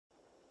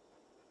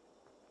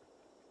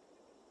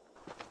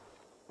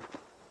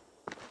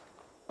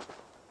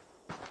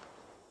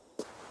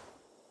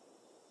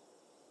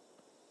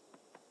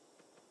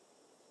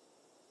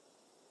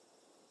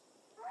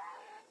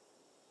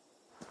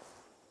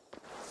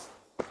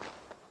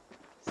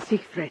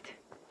Sigfred.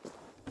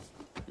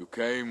 You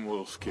came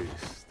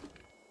wolf-kissed.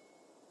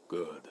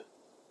 Good.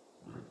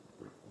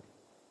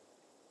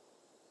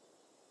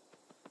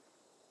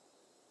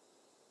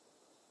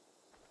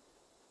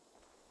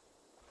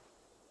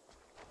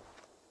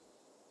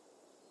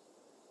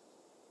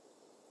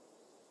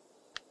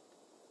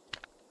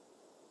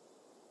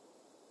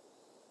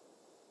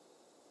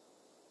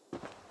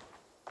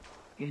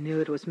 You knew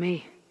it was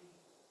me.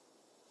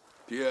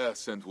 Pierre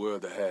sent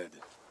word ahead.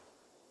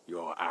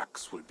 Your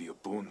axe will be a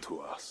boon to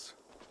us.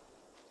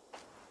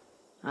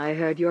 I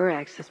heard your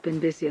axe has been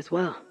busy as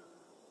well.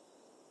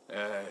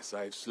 Yes,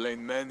 I've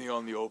slain many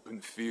on the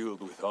open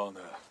field with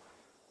honor,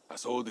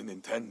 as Odin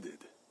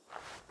intended.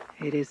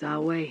 It is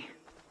our way.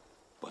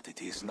 But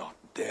it is not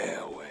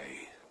their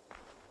way.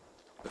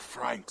 The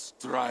Franks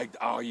dragged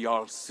our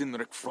Jarl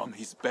Sinric from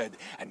his bed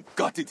and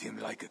gutted him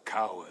like a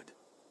coward.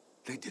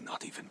 They did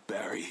not even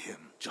bury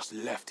him, just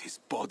left his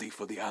body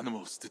for the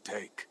animals to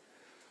take.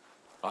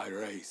 I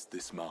raised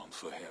this mound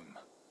for him.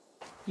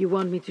 You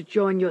want me to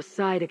join your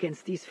side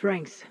against these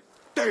Franks?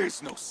 There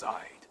is no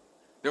side.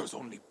 There's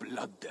only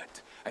blood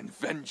debt, and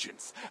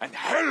vengeance, and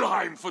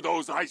Helheim for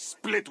those I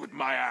split with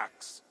my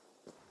axe.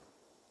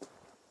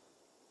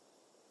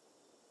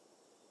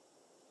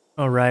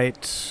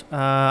 Alright,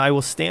 I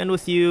will stand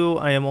with you.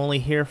 I am only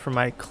here for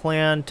my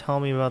clan. Tell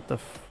me about the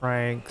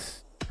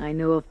Franks. I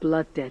know of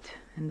blood debt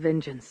and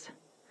vengeance.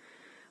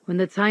 When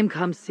the time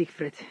comes,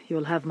 Sigfred,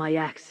 you'll have my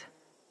axe.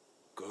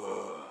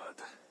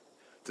 Good.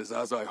 'Tis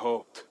as I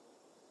hoped.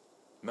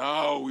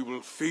 Now we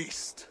will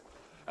feast,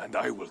 and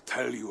I will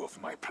tell you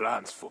of my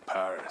plans for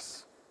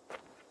Paris.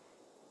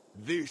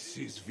 This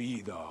is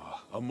Vidar,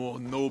 a more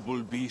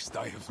noble beast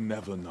I have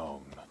never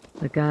known.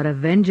 The god of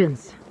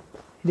vengeance.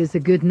 It is a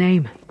good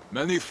name.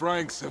 Many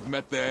Franks have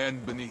met their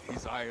end beneath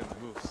his iron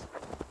hoofs.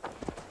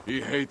 He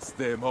hates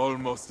them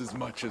almost as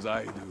much as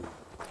I do.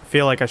 I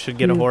feel like I should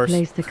get a horse. You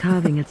placed a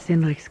carving at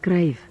Sinric's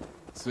grave.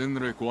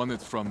 Sinric won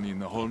it from me in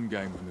the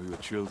Holmgang when we were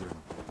children.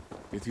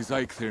 It is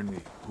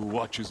Eikthirni, who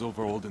watches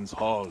over Odin's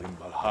hall in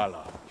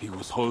Valhalla. He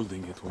was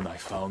holding it when I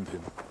found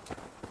him.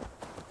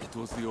 It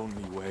was the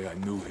only way I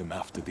knew him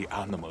after the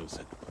animals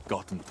had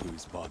gotten to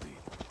his body.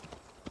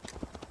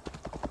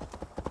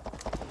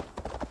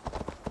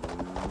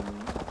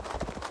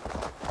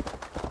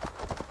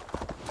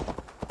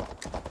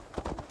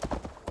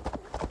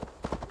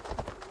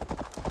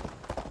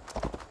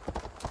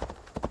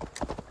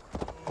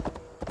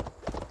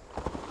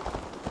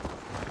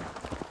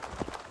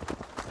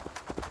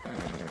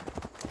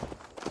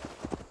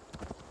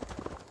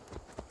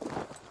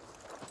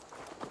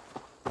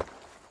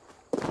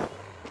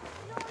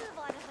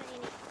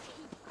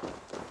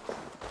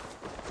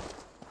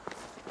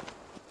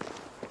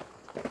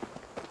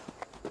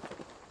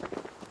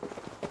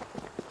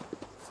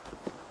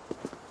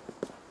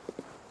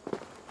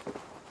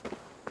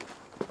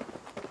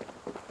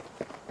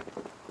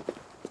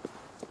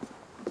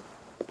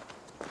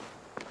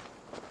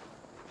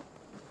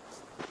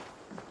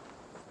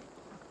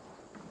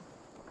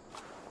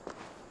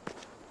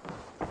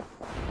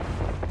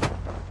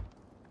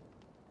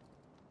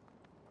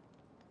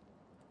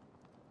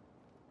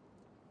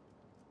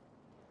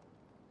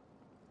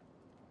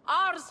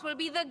 Ours will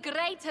be the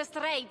greatest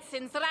raid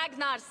since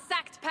Ragnar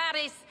sacked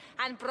Paris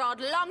and brought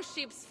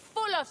longships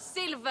full of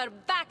silver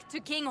back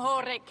to King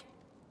Horik.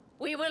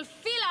 We will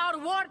fill our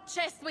war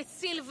chest with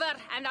silver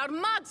and our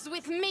mugs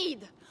with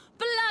mead.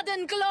 Blood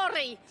and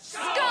glory!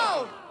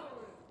 Skull!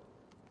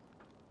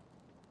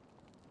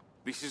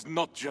 This is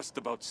not just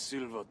about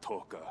silver,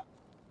 Torka.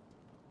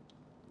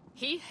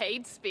 He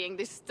hates being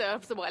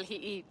disturbed while he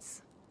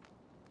eats.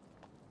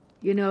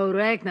 You know,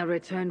 Ragnar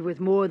returned with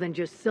more than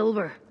just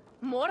silver.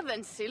 More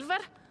than silver?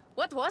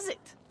 What was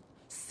it?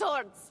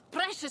 Swords,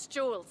 precious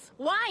jewels,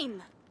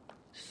 wine!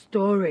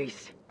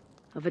 Stories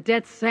of a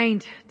dead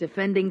saint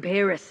defending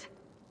Paris.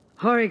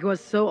 Horik was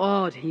so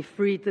awed he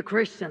freed the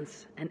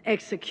Christians and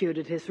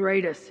executed his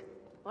raiders.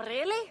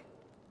 Really?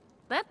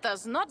 That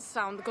does not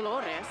sound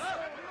glorious.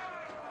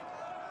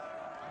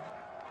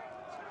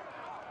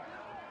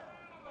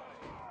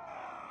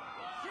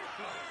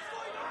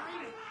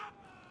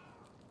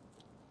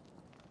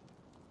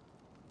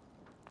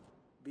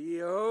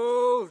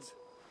 Behold,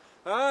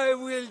 I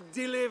will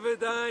deliver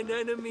thine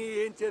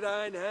enemy into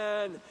thine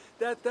hand,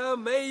 that thou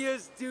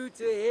mayest do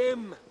to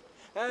him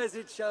as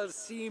it shall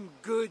seem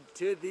good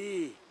to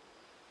thee.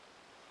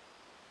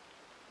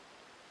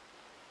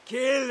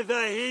 Kill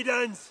the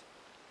heathens!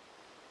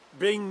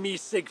 Bring me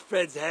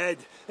Sigfred's head,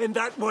 and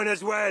that one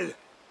as well.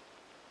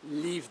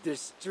 Leave the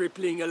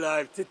stripling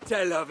alive to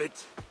tell of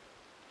it.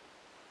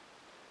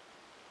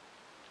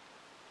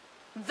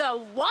 The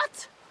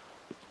what?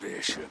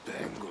 Bishop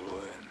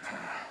Engelwin,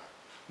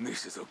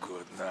 this is a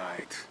good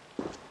night.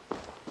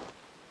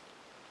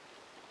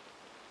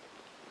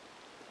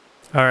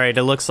 Alright,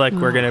 it looks like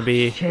we're gonna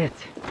be Shit.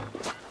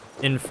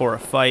 in for a I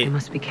fight.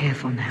 must be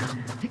careful now.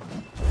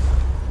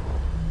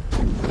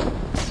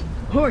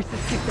 Horses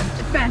give them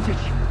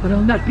advantage, but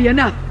it'll not be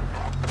enough.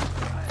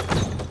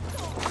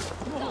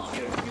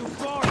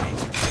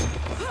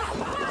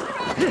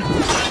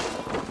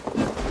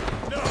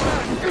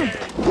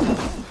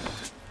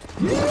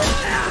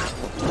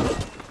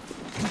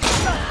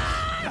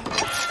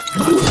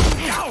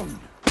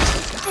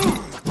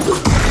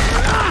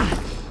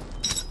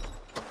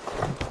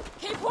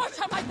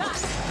 on my back!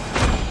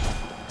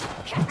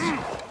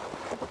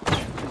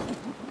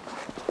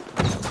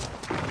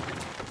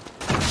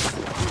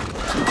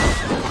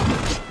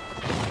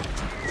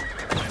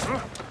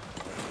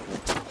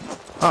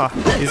 Oh,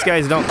 these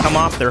guys don't come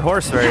off their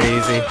horse very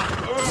easy.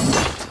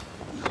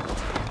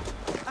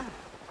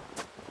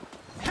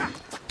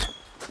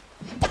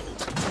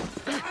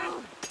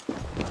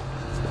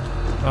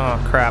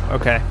 Oh, crap.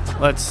 Okay,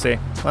 let's see.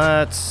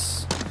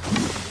 Let's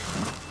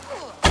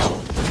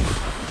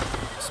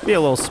be a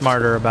little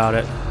smarter about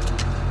it.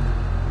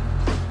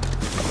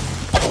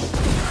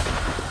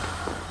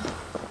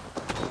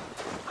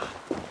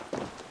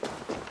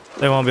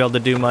 They won't be able to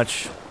do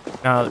much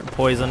now that they're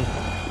poisoned.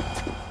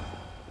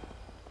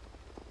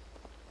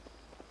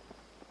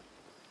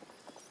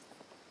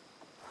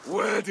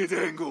 Where did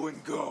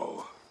England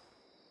go?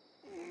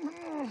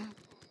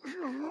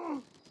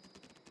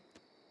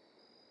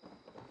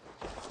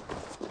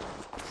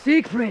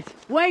 Sigfred,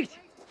 wait!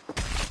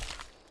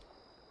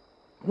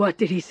 What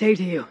did he say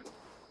to you?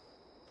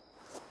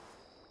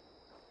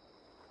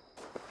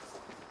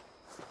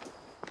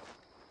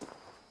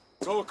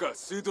 Toka,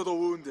 see to the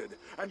wounded,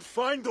 and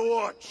find the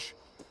watch.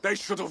 They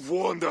should have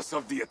warned us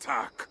of the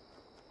attack.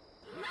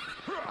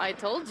 I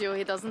told you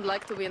he doesn't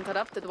like to be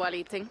interrupted while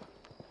eating.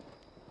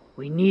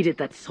 We needed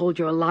that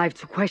soldier alive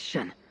to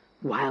question.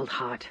 Wild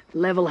heart,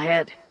 level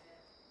head.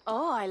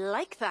 Oh, I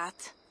like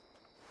that.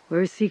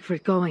 Where is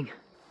Sigfred going?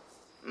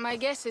 My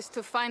guess is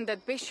to find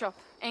that bishop,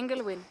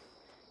 Engelwin.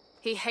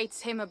 He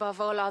hates him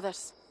above all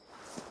others.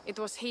 It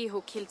was he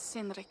who killed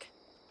Cynric.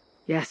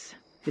 Yes,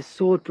 his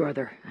sword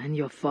brother and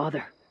your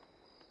father.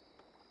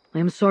 I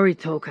am sorry,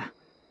 Toka.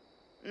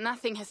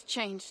 Nothing has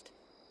changed.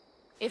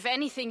 If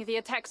anything, the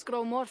attacks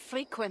grow more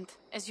frequent,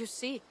 as you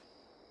see.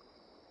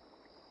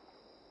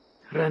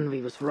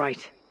 Randvi was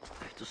right.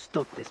 I have to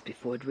stop this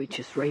before it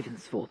reaches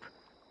Ravensthorpe.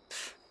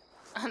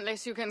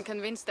 Unless you can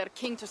convince their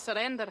king to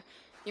surrender,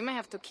 you may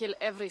have to kill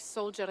every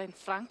soldier in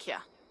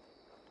Francia.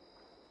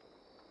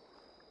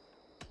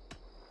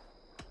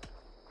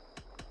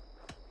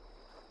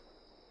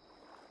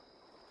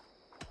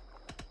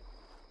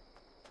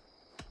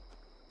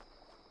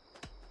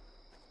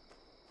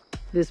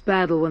 This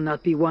battle will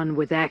not be won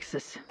with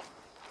axes.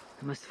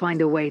 I must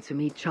find a way to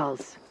meet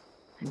Charles,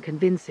 and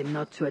convince him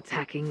not to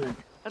attack England.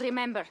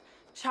 Remember,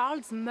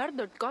 Charles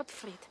murdered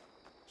Godfrey.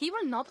 He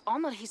will not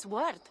honor his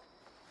word.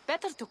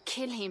 Better to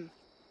kill him.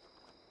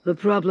 The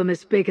problem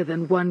is bigger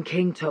than one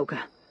king,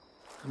 Toka.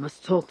 I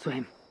must talk to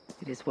him.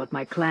 It is what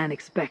my clan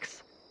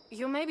expects.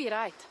 You may be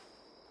right.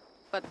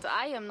 But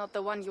I am not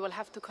the one you will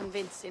have to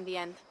convince in the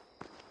end.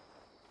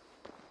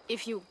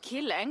 If you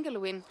kill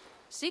Engelwin,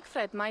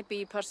 Sigfred might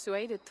be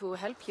persuaded to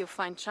help you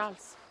find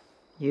Charles.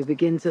 You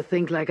begin to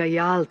think like a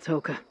Jarl,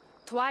 Toka.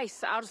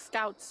 Twice our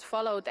scouts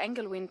followed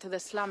Engelwin to the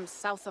slums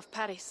south of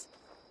Paris.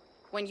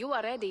 When you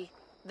are ready,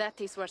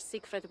 that is where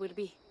Sigfred will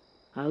be.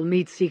 I'll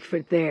meet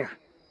Sigfred there,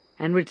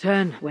 and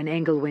return when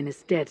Engelwin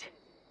is dead.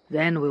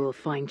 Then we will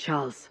find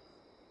Charles.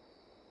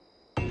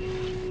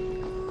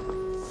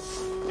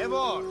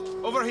 Eivor,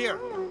 over here.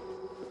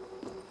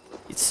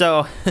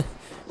 So,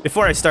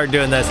 before I start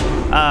doing this,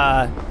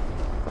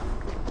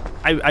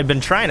 I've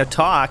been trying to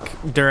talk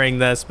during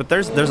this, but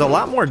there's a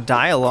lot more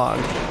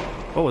dialogue.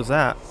 What was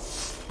that?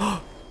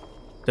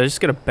 Did I just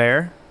get a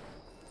bear?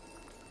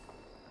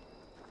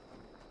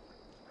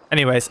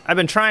 Anyways, I've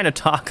been trying to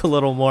talk a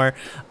little more,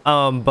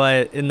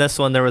 but in this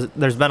one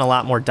there's been a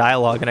lot more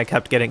dialogue, and I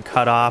kept getting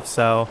cut off.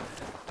 So,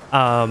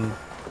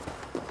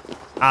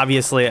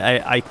 obviously,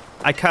 I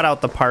cut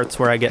out the parts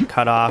where I get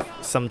cut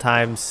off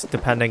sometimes,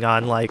 depending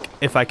on like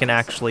if I can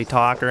actually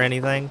talk or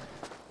anything.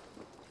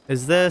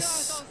 Is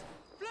this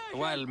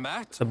Well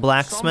met. the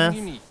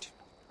blacksmith?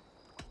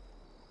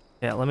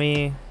 Yeah, let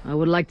me. I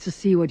would like to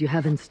see what you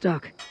have in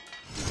stock.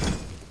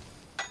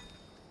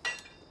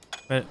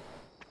 Wait.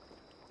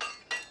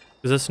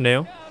 Is this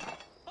new?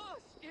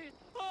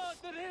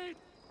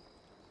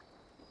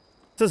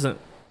 This isn't.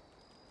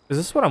 Is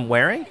this what I'm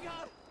wearing?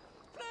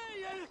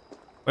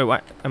 Wait,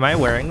 what? Am I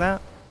wearing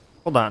that?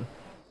 Hold on.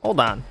 Hold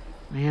on.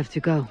 I have to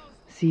go.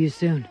 See you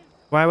soon.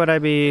 Why would I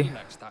be?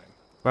 Next time.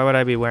 Why would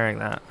I be wearing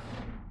that?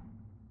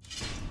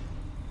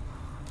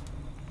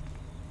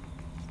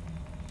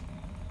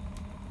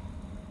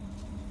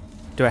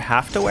 Do I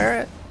have to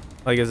wear it?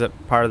 Like, is it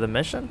part of the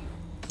mission?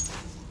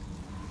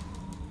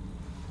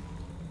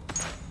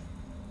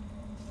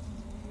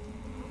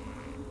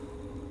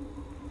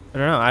 I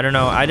don't know. I don't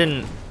know. I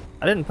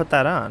didn't put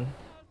that on.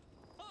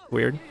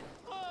 Weird.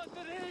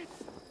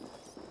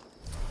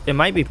 It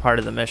might be part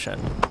of the mission.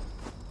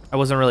 I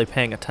wasn't really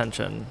paying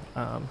attention.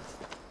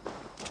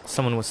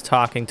 Someone was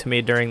talking to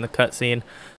me during the cutscene.